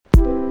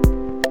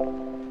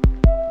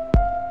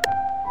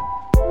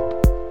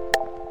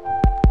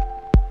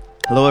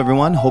Hello,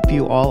 everyone. Hope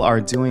you all are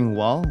doing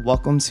well.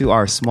 Welcome to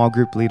our Small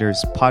Group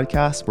Leaders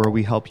podcast, where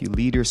we help you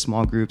lead your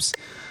small groups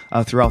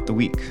throughout the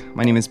week.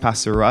 My name is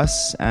Pastor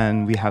Russ,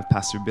 and we have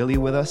Pastor Billy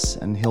with us,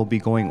 and he'll be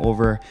going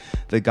over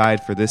the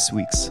guide for this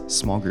week's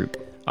small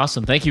group.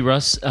 Awesome. Thank you,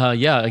 Russ.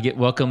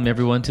 Welcome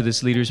everyone to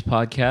this Leaders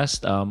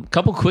Podcast.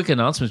 Couple quick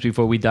announcements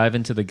before we dive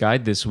into the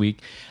guide this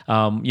week.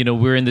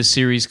 We're in this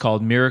series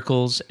called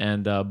Miracles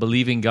and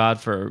believing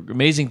God for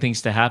amazing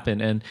things to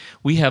happen. And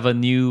we have a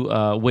new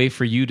way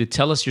for you to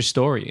tell us your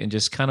story and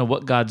just kind of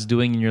what God's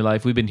doing in your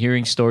life. We've been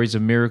hearing stories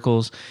of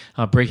miracles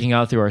breaking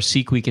out through our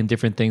Seek Week and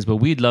different things, but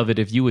we'd love it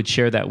if you would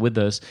share that with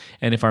us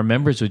and if our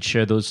members would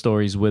share those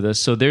stories with us.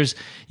 So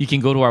you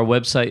can go to our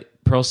website,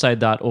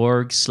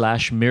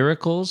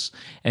 pearlside.org/miracles,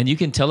 and you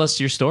can tell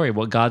us your story,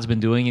 what God's been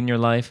doing in your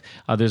life.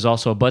 There's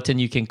also a button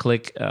you can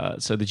click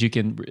so that you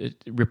can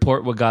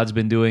report what God's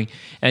been doing.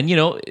 And,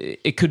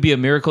 it could be a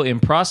miracle in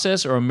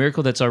process or a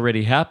miracle that's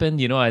already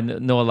happened. I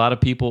know a lot of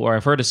people, or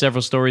I've heard of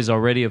several stories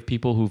already of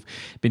people who've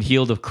been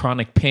healed of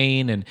chronic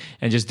pain and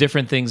just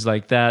different things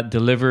like that,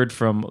 delivered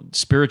from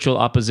spiritual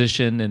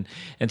opposition.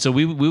 And so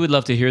we would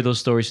love to hear those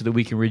stories so that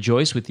we can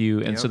rejoice with you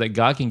and so that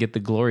God can get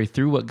the glory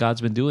through what God's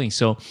been doing.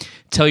 So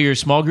tell your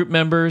small group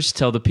members,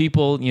 tell the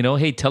people,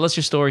 hey, tell us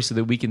your story so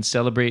that we can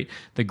celebrate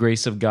the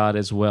grace of God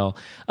as well.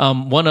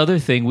 One other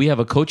thing, we have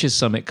a coaches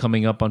summit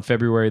coming up on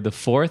February the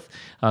 4th.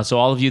 So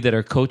all of you that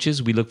are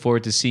coaches, we look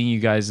forward to seeing you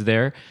guys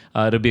there.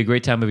 It'll be a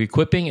great time of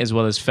equipping as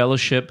well as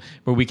fellowship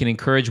where we can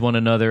encourage one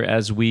another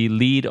as we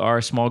lead our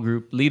small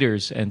group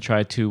leaders and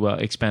try to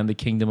expand the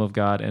kingdom of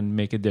God and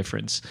make a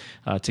difference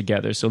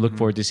together. So look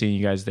forward to seeing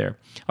you guys there.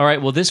 All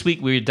right, well, this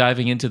week we're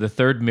diving into the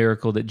third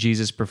miracle that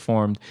Jesus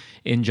performed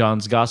in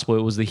John's gospel.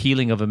 It was the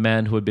healing of a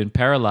man who had been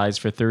paralyzed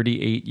for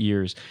 38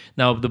 years.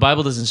 Now, the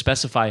Bible doesn't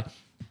specify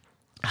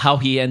how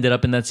he ended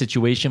up in that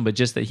situation, but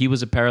just that he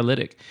was a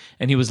paralytic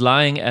and he was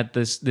lying at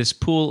this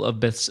pool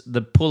of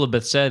the pool of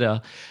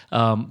Bethesda,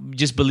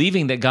 just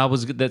believing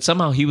that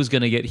somehow he was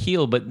going to get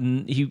healed, but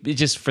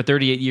for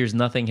 38 years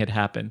nothing had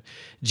happened.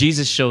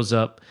 Jesus shows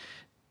up,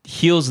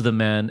 heals the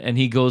man, and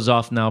he goes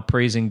off now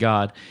praising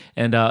God.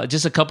 And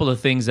just a couple of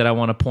things that I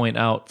want to point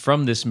out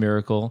from this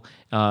miracle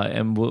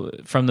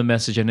from the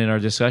message and in our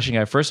discussion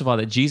guide. First of all,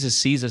 that Jesus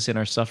sees us in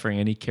our suffering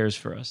and he cares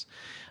for us.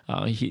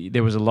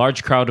 There was a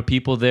large crowd of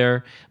people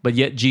there, but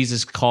yet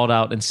Jesus called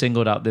out and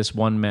singled out this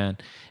one man.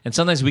 And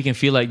sometimes we can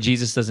feel like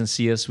Jesus doesn't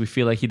see us. We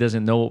feel like he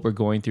doesn't know what we're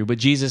going through, but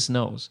Jesus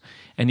knows.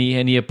 And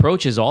he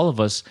approaches all of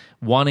us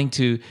wanting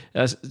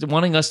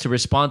us to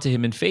respond to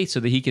him in faith so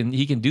that he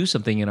can do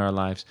something in our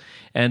lives.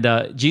 And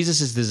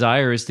Jesus'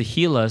 desire is to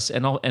heal us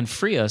and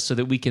free us so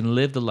that we can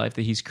live the life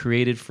that he's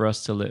created for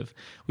us to live.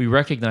 We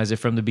recognize that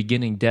from the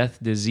beginning, death,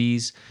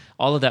 disease,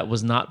 all of that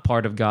was not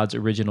part of God's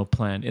original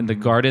plan. In the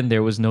garden,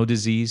 there was no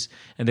disease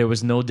and there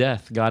was no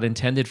death. God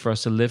intended for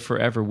us to live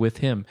forever with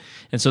him.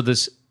 And so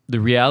the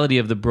reality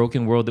of the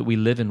broken world that we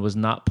live in was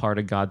not part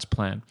of God's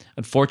plan.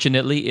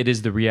 Unfortunately, it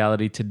is the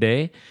reality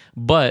today,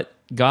 but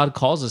God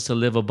calls us to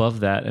live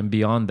above that and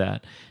beyond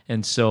that.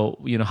 And so,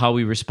 how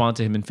we respond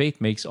to him in faith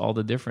makes all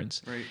the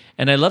difference. Right.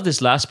 And I love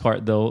this last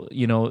part, though.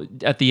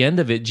 At the end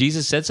of it,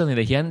 Jesus said something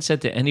that he hadn't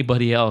said to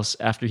anybody else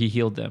after he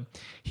healed them.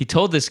 He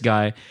told this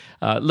guy,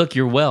 look,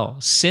 you're well.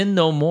 Sin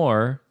no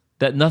more,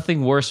 that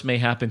nothing worse may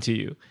happen to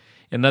you.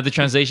 Another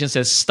translation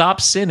says,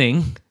 stop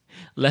sinning,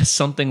 lest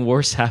something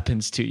worse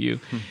happens to you.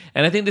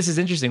 And I think this is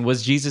interesting.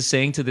 Was Jesus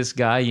saying to this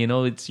guy,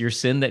 it's your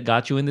sin that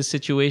got you in this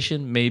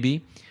situation?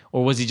 Maybe.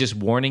 Or was he just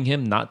warning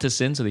him not to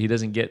sin so that he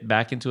doesn't get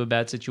back into a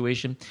bad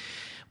situation?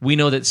 We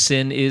know that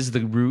sin is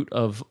the root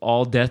of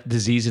all death,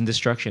 disease, and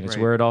destruction. It's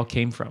where it all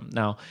came from.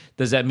 Now,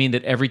 does that mean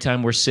that every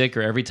time we're sick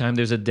or every time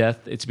there's a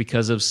death, it's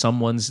because of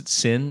someone's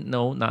sin?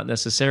 No, not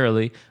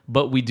necessarily.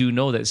 But we do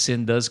know that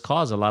sin does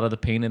cause a lot of the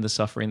pain and the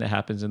suffering that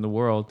happens in the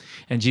world.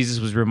 And Jesus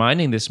was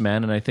reminding this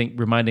man, and I think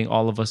reminding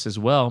all of us as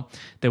well,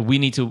 that we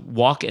need to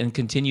walk and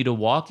continue to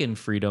walk in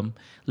freedom,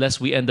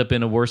 lest we end up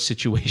in a worse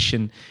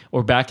situation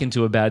or back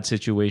into a bad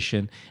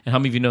situation. And how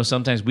many of you know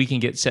sometimes we can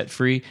get set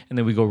free and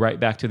then we go right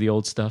back to the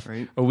old stuff?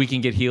 Right. Or we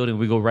can get healed and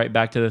we go right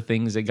back to the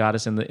things that got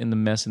us in the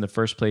mess in the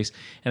first place.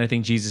 And I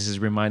think Jesus is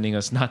reminding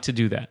us not to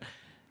do that.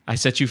 I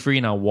set you free,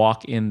 now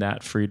walk in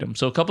that freedom.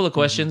 So a couple of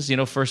questions.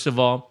 First of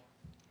all,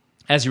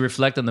 as you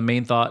reflect on the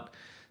main thought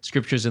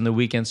scriptures in the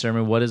weekend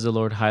sermon, what is the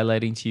Lord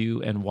highlighting to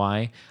you and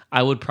why?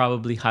 I would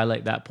probably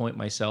highlight that point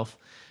myself.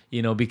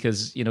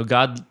 Because,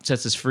 God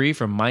sets us free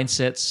from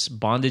mindsets,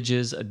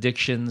 bondages,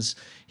 addictions.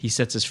 He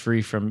sets us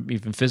free from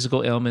even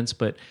physical ailments,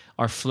 but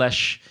our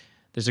flesh,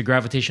 there's a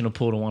gravitational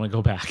pull to want to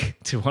go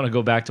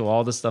back to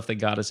all the stuff that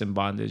got us in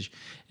bondage.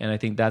 And I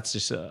think that's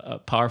just a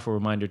powerful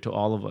reminder to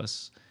all of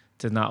us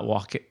to not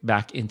walk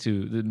back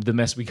into the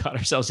mess we got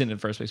ourselves in the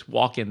first place.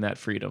 Walk in that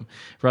freedom.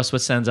 Russ,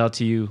 what stands out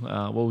to you?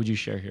 What would you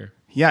share here?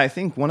 Yeah, I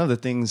think one of the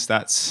things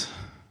that's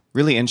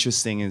really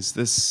interesting is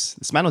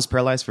this man was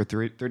paralyzed for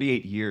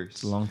 38 years.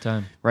 It's a long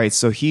time. Right.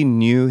 So he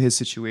knew his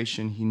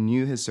situation. He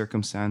knew his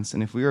circumstance.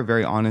 And if we were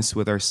very honest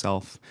with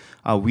ourselves,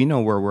 we know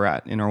where we're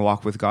at in our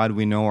walk with God.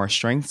 We know our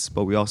strengths,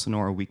 but we also know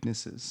our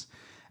weaknesses.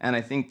 And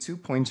I think 2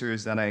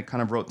 pointers that I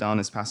kind of wrote down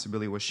as Pastor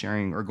Billy was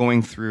sharing or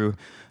going through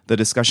the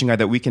discussion guide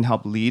that we can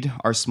help lead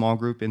our small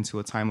group into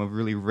a time of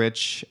really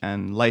rich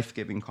and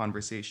life-giving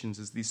conversations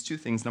is these 2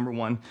 things. Number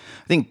one,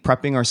 I think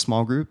prepping our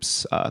small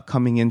groups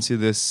coming into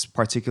this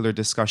particular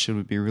discussion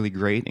would be really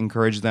great.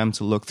 Encourage them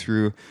to look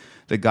through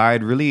the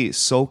guide, really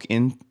soak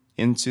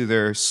into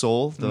their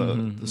soul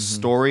the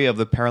story of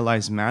the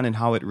paralyzed man and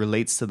how it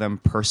relates to them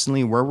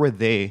personally. Where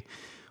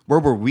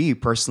were we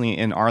personally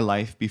in our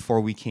life before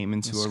we came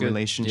into a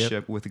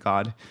relationship with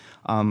God?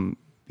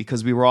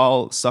 Because we were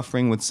all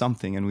suffering with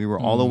something, and we were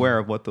all aware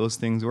of what those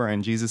things were.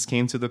 And Jesus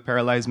came to the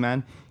paralyzed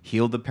man,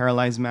 healed the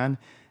paralyzed man,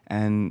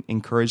 and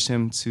encouraged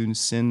him to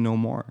sin no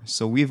more.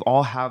 So we've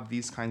all have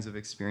these kinds of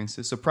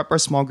experiences. So prep our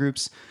small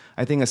groups.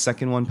 I think a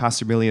second one,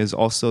 Pastor Billy, is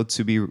also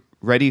to be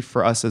ready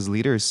for us as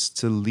leaders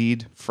to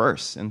lead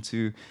first and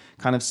to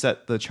kind of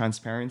set the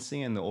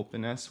transparency and the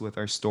openness with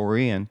our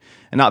story and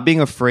not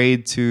being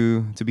afraid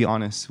to be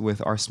honest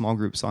with our small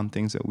groups on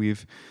things that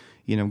we've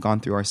gone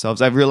through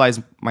ourselves. I've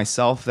realized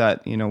myself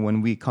that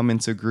when we come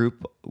into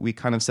group, we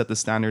kind of set the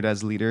standard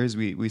as leaders.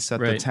 We set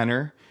the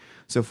tenor.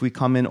 So if we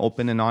come in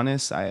open and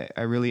honest, I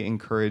really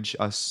encourage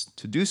us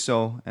to do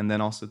so, and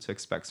then also to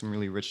expect some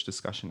really rich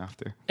discussion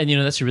after. And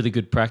that's a really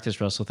good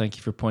practice, Russell. Thank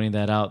you for pointing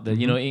that out. That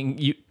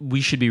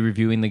we should be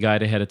reviewing the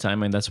guide ahead of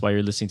time, and that's why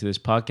you're listening to this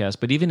podcast.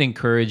 But even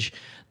encourage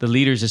the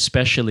leaders,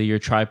 especially your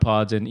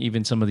tripods and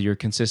even some of your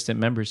consistent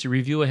members, to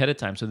review ahead of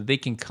time so that they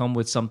can come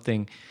with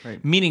something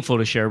meaningful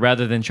to share,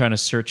 rather than trying to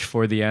search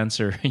for the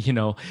answer.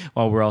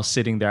 While we're all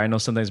sitting there. I know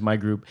sometimes my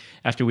group,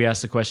 after we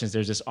ask the questions,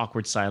 there's this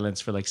awkward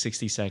silence for like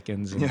 60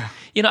 seconds. And,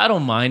 I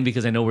don't mind,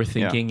 because I know we're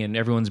thinking and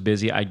everyone's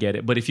busy. I get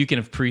it. But if you can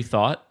have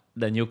pre-thought,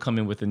 then you'll come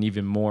in with an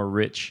even more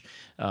rich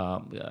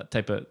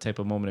type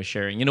of moment of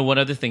sharing. One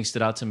other thing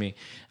stood out to me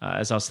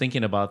as I was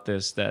thinking about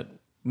this that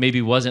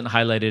maybe wasn't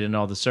highlighted in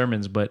all the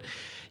sermons, but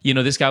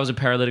this guy was a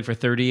paralytic for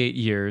 38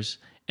 years,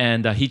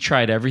 and he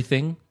tried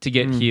everything to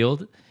get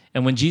healed.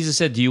 And when Jesus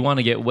said, "Do you want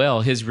to get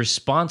well?" his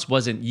response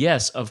wasn't,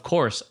 "Yes, of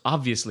course,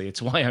 obviously,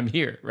 it's why I'm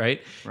here,"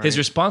 right? His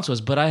response was,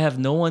 "But I have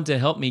no one to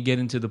help me get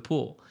into the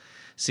pool."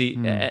 See,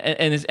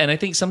 and I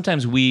think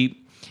sometimes we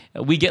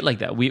get like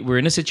that. We're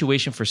in a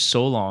situation for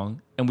so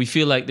long, and we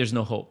feel like there's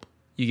no hope.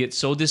 You get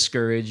so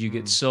discouraged. You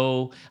get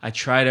I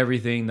tried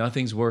everything.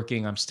 Nothing's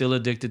working. I'm still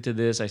addicted to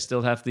this. I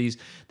still have these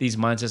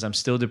mindsets. I'm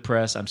still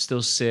depressed. I'm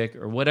still sick,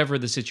 or whatever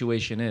the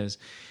situation is.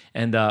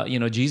 And,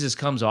 Jesus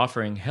comes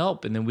offering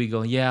help, and then we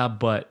go, "Yeah,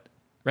 but,"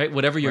 right?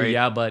 Whatever your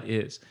 "yeah, but"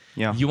 is.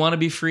 Yeah. You want to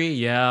be free?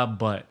 Yeah,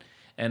 but.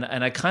 And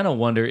I kind of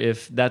wonder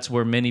if that's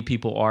where many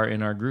people are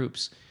in our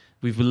groups.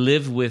 We've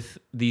lived with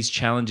these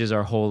challenges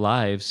our whole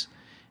lives,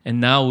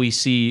 and now we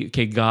see,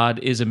 okay, God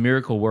is a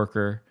miracle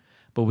worker,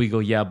 but we go,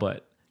 "Yeah,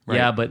 but."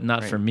 Yeah, but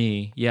not for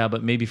me. Yeah,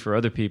 but maybe for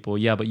other people.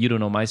 Yeah, but you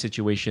don't know my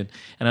situation.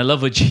 And I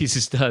love what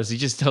Jesus does. He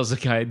just tells the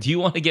guy, "Do you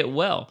want to get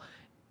well?"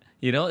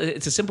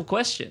 It's a simple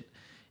question.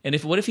 And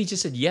what if he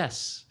just said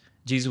yes?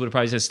 Jesus would have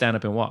probably said, "Stand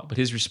up and walk." But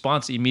his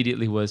response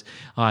immediately was,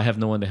 "Oh, I have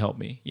no one to help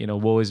me.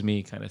 Woe is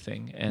me," kind of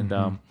thing.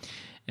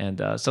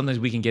 And sometimes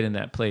we can get in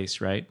that place,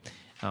 right?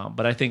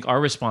 But I think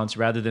our response,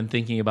 rather than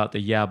thinking about the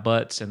 "yeah,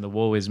 buts" and the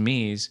 "woe is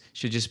me's,"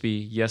 should just be,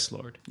 "Yes,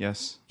 Lord.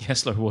 Yes.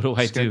 Yes, Lord. What do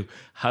I do?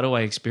 How do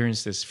I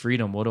experience this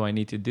freedom? What do I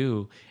need to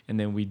do?" And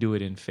then we do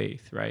it in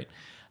faith, right?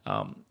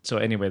 So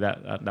anyway,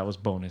 that was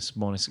bonus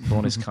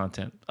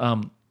content.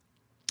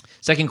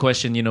 Second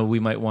question, we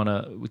might want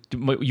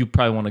to, you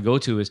probably want to go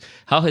to is,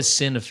 how has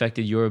sin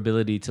affected your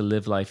ability to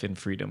live life in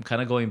freedom?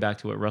 Kind of going back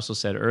to what Russell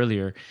said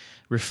earlier,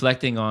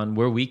 reflecting on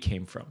where we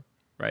came from,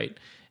 right?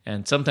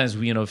 And sometimes,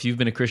 if you've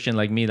been a Christian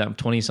like me, that I'm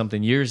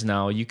 20-something years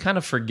now, you kind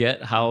of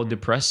forget how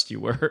depressed you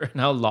were and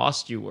how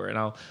lost you were and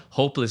how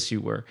hopeless you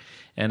were.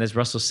 And as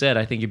Russell said,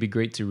 I think it'd be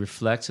great to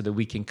reflect so that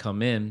we can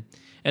come in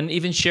and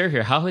even share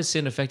here, how has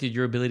sin affected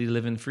your ability to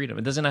live in freedom?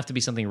 It doesn't have to be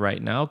something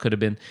right now. It could have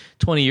been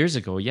 20 years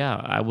ago. Yeah,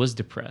 I was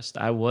depressed.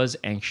 I was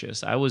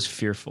anxious. I was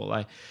fearful.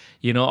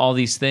 All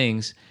these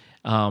things.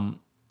 And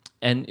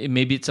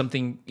maybe it's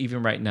something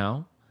even right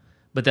now.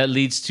 But that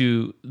leads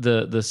to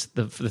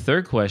the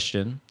third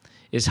question,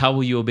 is how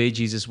will you obey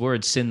Jesus'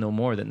 words, "Sin no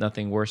more, that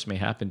nothing worse may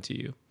happen to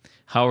you"?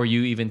 How are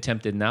you even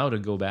tempted now to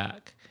go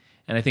back?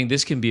 And I think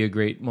this can be a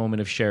great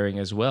moment of sharing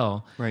as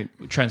well, right?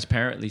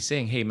 Transparently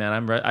saying, "Hey,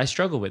 man, I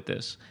struggle with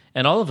this."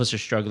 And all of us are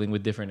struggling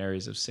with different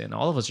areas of sin.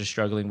 All of us are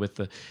struggling with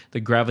the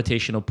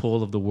gravitational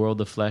pull of the world,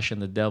 the flesh,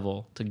 and the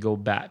devil to go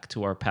back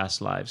to our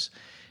past lives.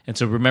 And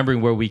so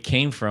remembering where we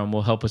came from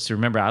will help us to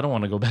remember, I don't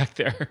want to go back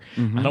there.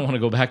 I don't want to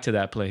go back to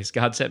that place.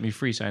 God set me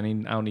free, so I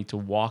don't need to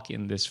walk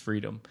in this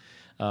freedom.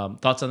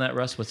 Thoughts on that,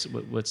 Russ?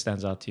 What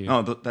stands out to you?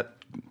 Oh,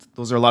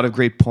 those are a lot of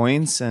great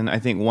points. And I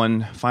think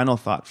one final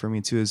thought for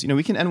me too is,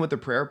 we can end with the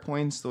prayer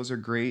points. Those are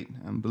great.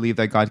 Believe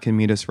that God can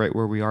meet us right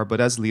where we are.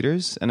 But as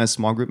leaders and as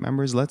small group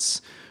members,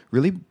 let's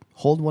really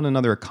hold one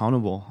another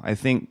accountable. I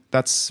think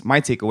that's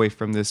my takeaway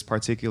from this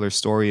particular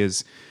story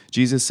is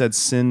Jesus said,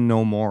 "Sin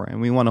no more."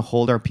 And we want to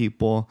hold our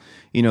people,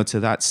 to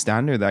that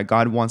standard, that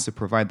God wants to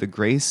provide the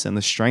grace and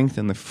the strength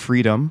and the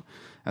freedom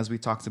as we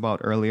talked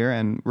about earlier,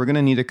 and we're going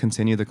to need to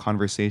continue the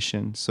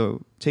conversation.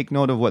 So take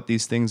note of what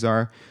these things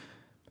are.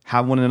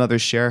 Have one another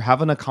share.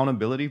 Have an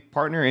accountability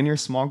partner in your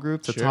small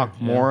group to talk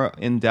more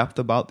in depth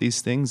about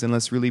these things. And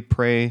let's really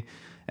pray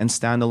and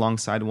stand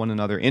alongside one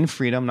another in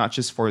freedom, not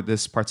just for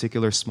this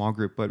particular small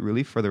group, but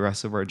really for the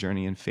rest of our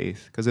journey in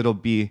faith, because it'll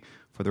be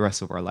for the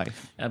rest of our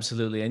life.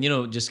 Absolutely.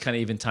 And, just kind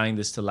of even tying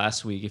this to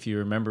last week, if you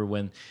remember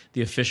when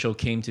the official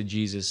came to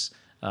Jesus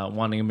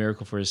wanting a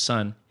miracle for his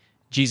son,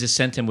 Jesus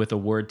sent him with a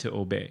word to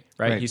obey,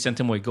 right? He sent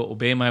him away, go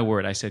obey my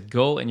word. I said,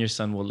 go and your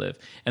son will live.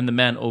 And the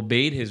man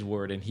obeyed his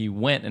word and he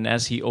went. And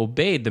as he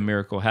obeyed, the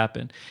miracle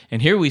happened.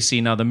 And here we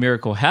see now the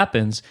miracle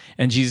happens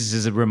and Jesus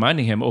is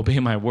reminding him, obey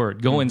my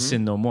word, go and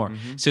sin no more.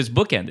 So it's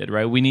bookended,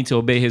 right? We need to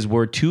obey his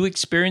word to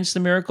experience the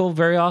miracle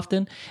very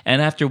often.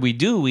 And after we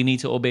do, we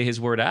need to obey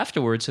his word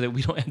afterwards so that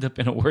we don't end up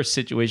in a worse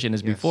situation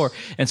as before.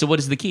 And so what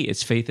is the key?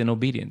 It's faith and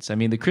obedience. I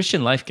mean, the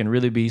Christian life can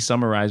really be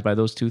summarized by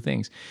those two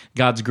things: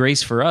 God's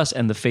grace for us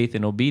and the faith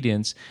and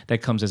obedience that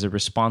comes as a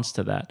response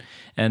to that.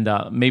 And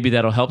maybe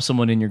that'll help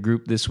someone in your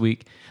group this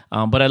week.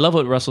 But I love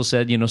what Russell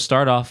said,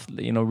 start off,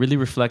 really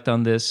reflect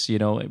on this. You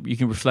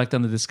can reflect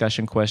on the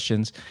discussion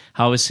questions.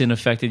 How has sin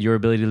affected your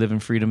ability to live in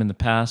freedom in the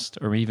past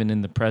or even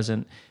in the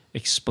present?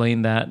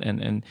 Explain that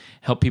and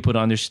help people to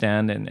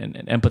understand and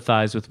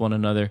empathize with one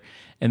another.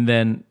 And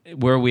then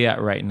where are we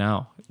at right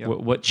now?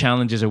 What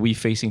challenges are we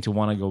facing to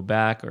want to go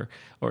back, or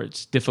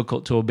it's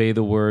difficult to obey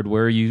the word?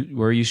 Where are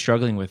you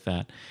struggling with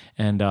that?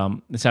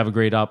 And let's have a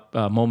great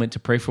moment to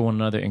pray for one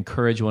another,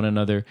 encourage one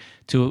another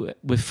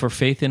for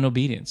faith and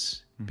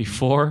obedience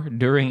before,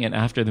 during, and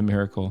after the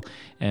miracle.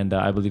 And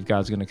I believe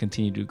God's going to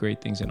continue to do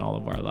great things in all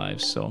of our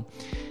lives. So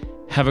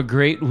have a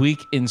great week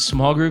in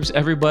small groups,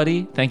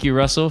 everybody. Thank you,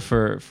 Russell,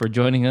 for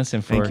joining us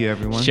and for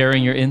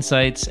sharing your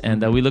insights.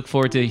 And we look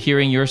forward to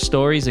hearing your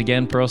stories.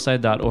 Again,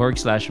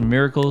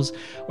 pearlside.org/miracles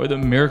or the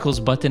miracles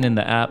button in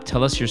the app.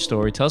 Tell us your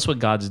story. Tell us what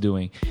God's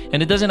doing.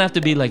 And it doesn't have to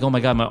be like, oh my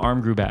God, my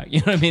arm grew back. You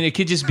know what I mean? It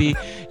could just be,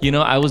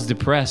 I was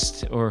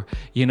depressed, or,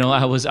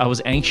 I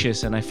was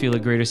anxious and I feel a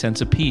greater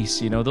sense of peace.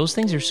 Those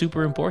things are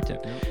super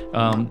important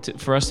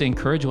for us to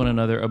encourage one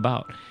another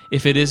about.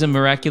 If it is a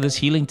miraculous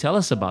healing, tell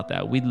us about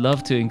that. We'd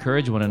love to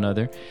encourage one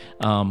another.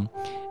 And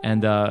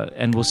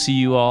we'll see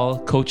you all,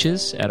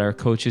 coaches, at our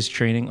coaches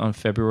training on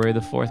February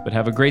the 4th. But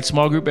have a great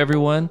small group,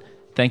 everyone.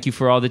 Thank you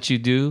for all that you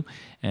do.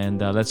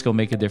 And let's go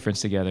make a difference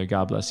together.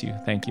 God bless you.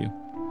 Thank you.